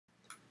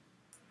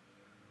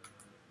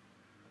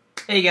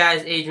Hey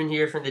guys, Adrian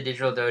here from the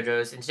Digital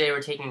Dojos, and today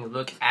we're taking a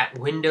look at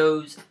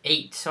Windows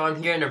 8. So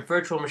I'm here in a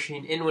virtual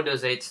machine in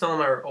Windows 8, still in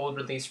our old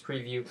release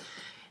preview.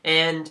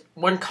 And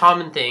one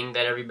common thing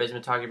that everybody's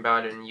been talking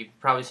about, and you've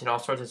probably seen all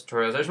sorts of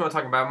tutorials, I just want to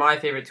talk about my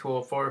favorite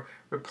tool for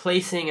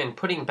replacing and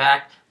putting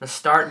back the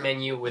Start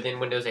menu within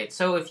Windows 8.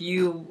 So if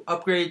you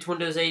upgrade to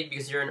Windows 8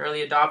 because you're an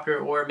early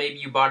adopter, or maybe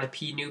you bought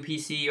a new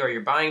PC, or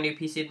you're buying a new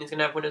PC and it's going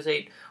to have Windows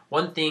 8,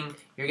 one thing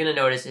you're going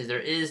to notice is there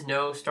is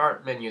no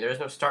Start menu, there is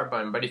no Start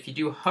button. But if you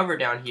do hover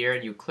down here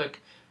and you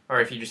click,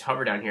 or if you just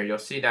hover down here, you'll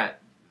see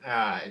that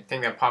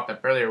thing that popped up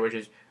earlier, which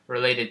is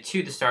related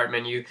to the Start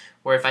menu,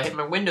 where if I hit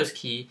my Windows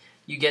key,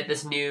 you get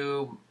this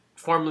new,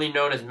 formerly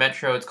known as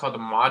Metro, it's called the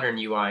Modern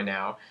UI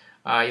now.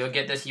 You'll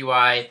get this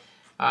UI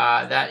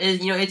that is,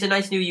 it's a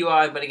nice new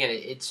UI, but again,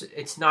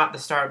 it's not the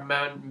Start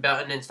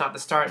button, it's not the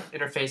Start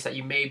interface that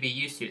you may be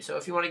used to. So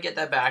if you want to get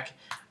that back,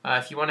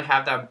 if you want to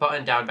have that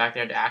button down back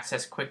there to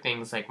access quick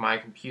things like My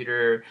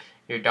Computer,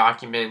 your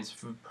documents,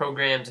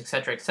 programs,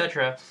 etc.,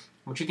 etc.,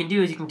 what you can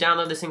do is you can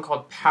download this thing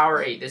called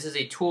Power8. This is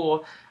a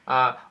tool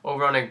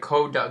over on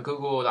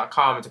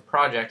code.google.com. It's a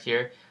project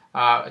here.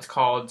 It's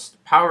called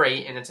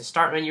Power8, and it's a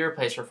Start menu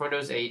replacer for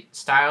Windows 8,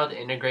 styled and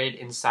integrated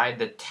inside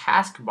the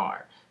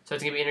taskbar. So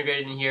it's going to be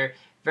integrated in here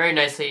very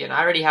nicely, and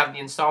I already have the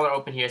installer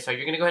open here, so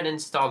you're going to go ahead and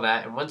install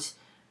that, and once,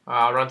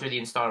 I'll run through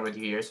the installer with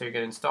you here. So you're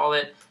going to install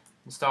it,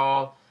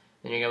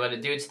 then you're going to let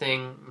it do its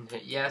thing, and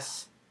hit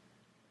yes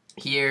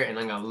here, and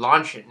I'm going to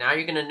launch it. Now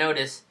you're going to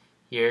notice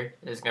here,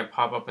 it's going to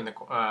pop up in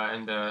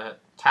the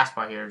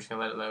taskbar here. I'm just going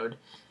to let it load.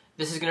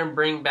 This is going to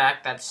bring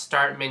back that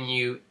Start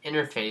menu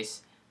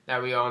interface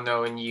that we all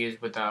know and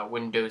use with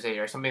Windows 8,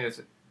 or something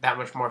that's that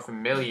much more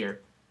familiar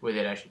with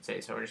it, I should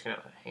say. So we're just going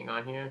to hang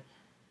on here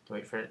to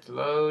wait for it to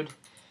load.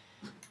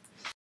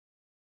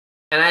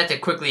 And I had to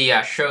quickly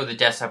show the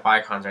desktop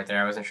icons right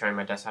there. I wasn't showing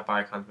my desktop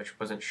icons, which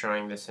wasn't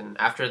showing this. And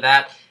after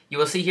that, you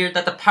will see here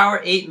that the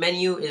Power8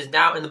 menu is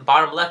now in the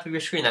bottom left of your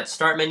screen. That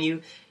Start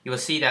menu, you will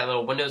see that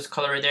little Windows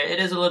color right there. It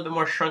is a little bit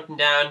more shrunken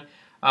down,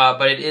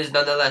 but it is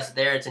nonetheless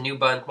there. It's a new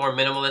button, more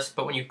minimalist,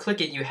 but when you click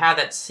it, you have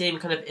that same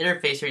kind of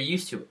interface you're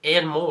used to,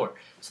 and more.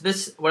 So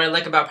this, what I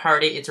like about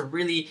Power8, it's a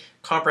really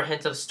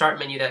comprehensive Start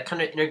menu that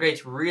kind of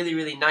integrates really,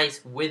 really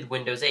nice with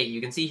Windows 8.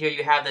 You can see here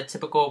you have the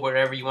typical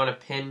wherever you want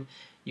to pin.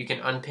 You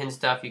can unpin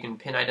stuff, you can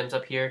pin items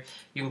up here.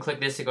 You can click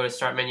this to go to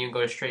Start menu and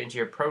go straight into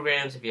your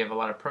programs. If you have a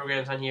lot of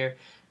programs on here,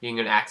 you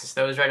can access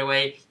those right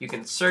away. You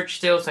can search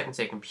still, so I can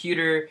say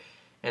computer,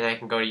 and I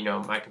can go to,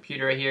 My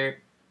Computer right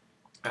here.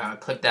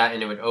 Click that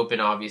and it would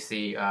open,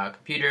 obviously,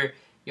 computer.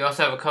 You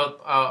also have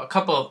a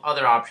couple of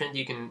other options.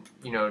 You can,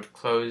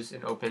 close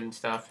and open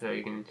stuff. So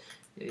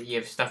you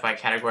have stuff by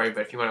category,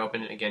 but if you want to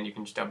open it again, you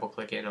can just double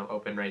click it and it'll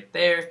open right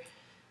there.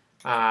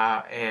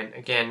 And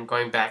again,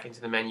 going back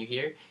into the menu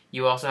here,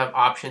 you also have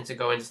options to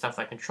go into stuff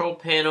like control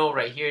panel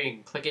right here. You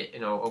can click it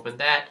and it'll open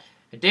that.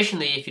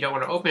 Additionally, if you don't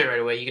want to open it right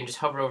away, you can just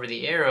hover over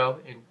the arrow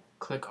and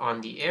click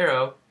on the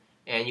arrow,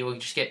 and you will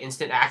just get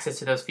instant access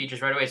to those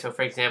features right away. So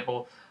for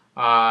example,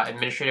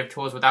 administrative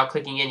tools, without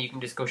clicking in, you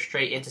can just go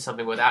straight into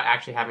something without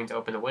actually having to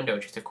open the window.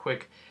 Just a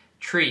quick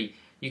tree.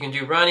 You can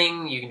do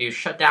running, you can do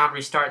shutdown,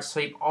 restart,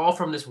 sleep, all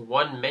from this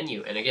one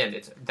menu. And again,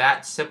 it's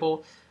that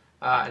simple.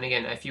 And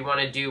again, if you want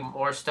to do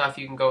more stuff,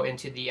 you can go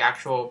into the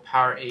actual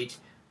Power8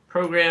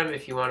 program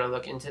if you want to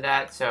look into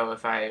that. So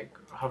if I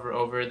hover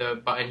over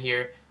the button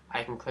here,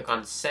 I can click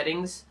on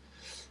settings,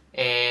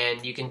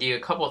 and you can do a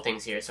couple of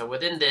things here. So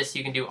within this,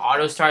 you can do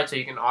auto start, so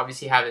you can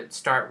obviously have it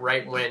start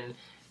right when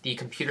the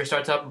computer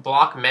starts up.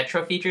 Block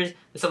Metro features.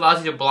 This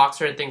allows you to block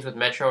certain things with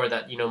Metro or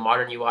that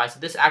modern UI.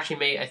 So this actually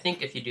may, I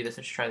think if you do this,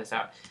 let's try this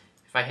out.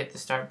 If I hit the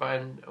start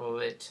button,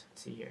 let's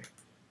see here,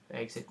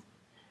 exit.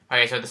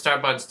 Okay, so the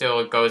start button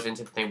still goes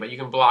into the thing, but you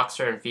can block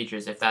certain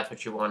features if that's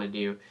what you want to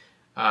do.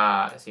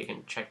 So you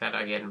can check that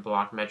again,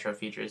 block Metro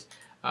features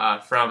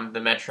from the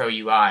Metro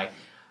UI.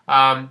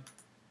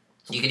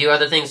 You can do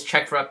other things,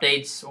 check for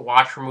updates,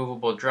 watch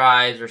removable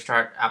drives,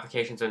 restart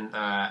applications when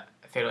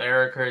fatal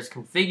error occurs,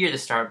 configure the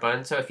start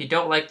button. So if you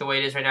don't like the way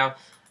it is right now,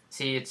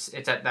 see it's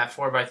at that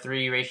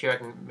 4:3 ratio. I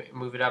can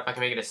move it up. I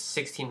can make it a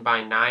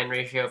 16:9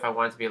 ratio if I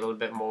want it to be a little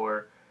bit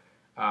more.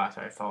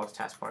 Sorry, follows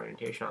taskbar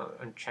orientation. I'll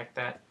uncheck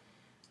that.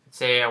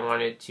 Say I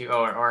wanted to,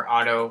 or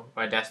auto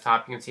by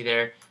desktop, you can see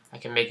there, I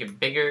can make it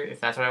bigger if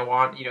that's what I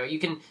want. You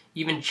can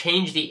even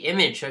change the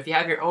image. So if you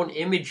have your own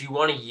image you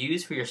want to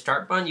use for your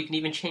start button, you can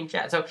even change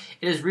that. So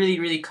it is really,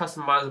 really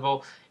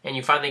customizable, and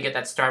you finally get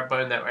that start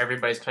button that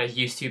everybody's kind of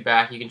used to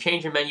back. You can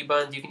change your menu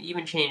buttons. You can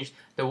even change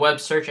the web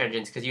search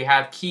engines, because you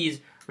have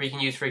keys where you can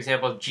use, for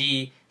example,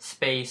 G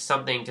space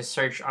something to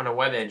search on a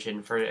web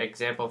engine. For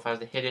example, if I was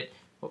to hit it,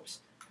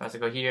 if I was to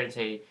go here and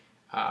say,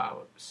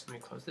 let me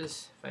close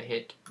this. If I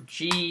hit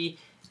G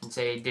and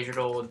say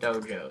Digital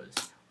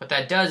Dojos, what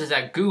that does is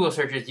that Google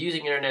searches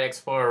using Internet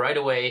Explorer right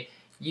away,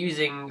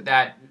 using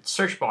that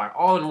search bar,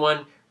 all in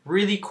one.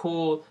 Really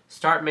cool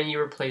Start menu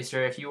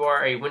replacer. If you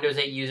are a Windows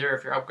 8 user,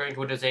 if you're upgrading to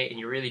Windows 8 and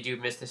you really do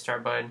miss the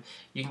Start button,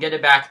 you can get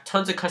it back.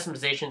 Tons of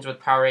customizations with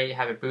Power8.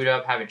 Have it boot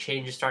up, have it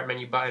change the Start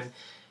menu button.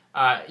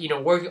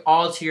 work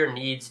all to your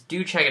needs.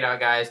 Do check it out,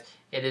 guys.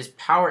 It is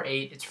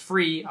Power8. It's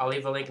free. I'll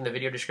leave a link in the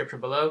video description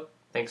below.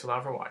 Thanks a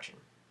lot for watching.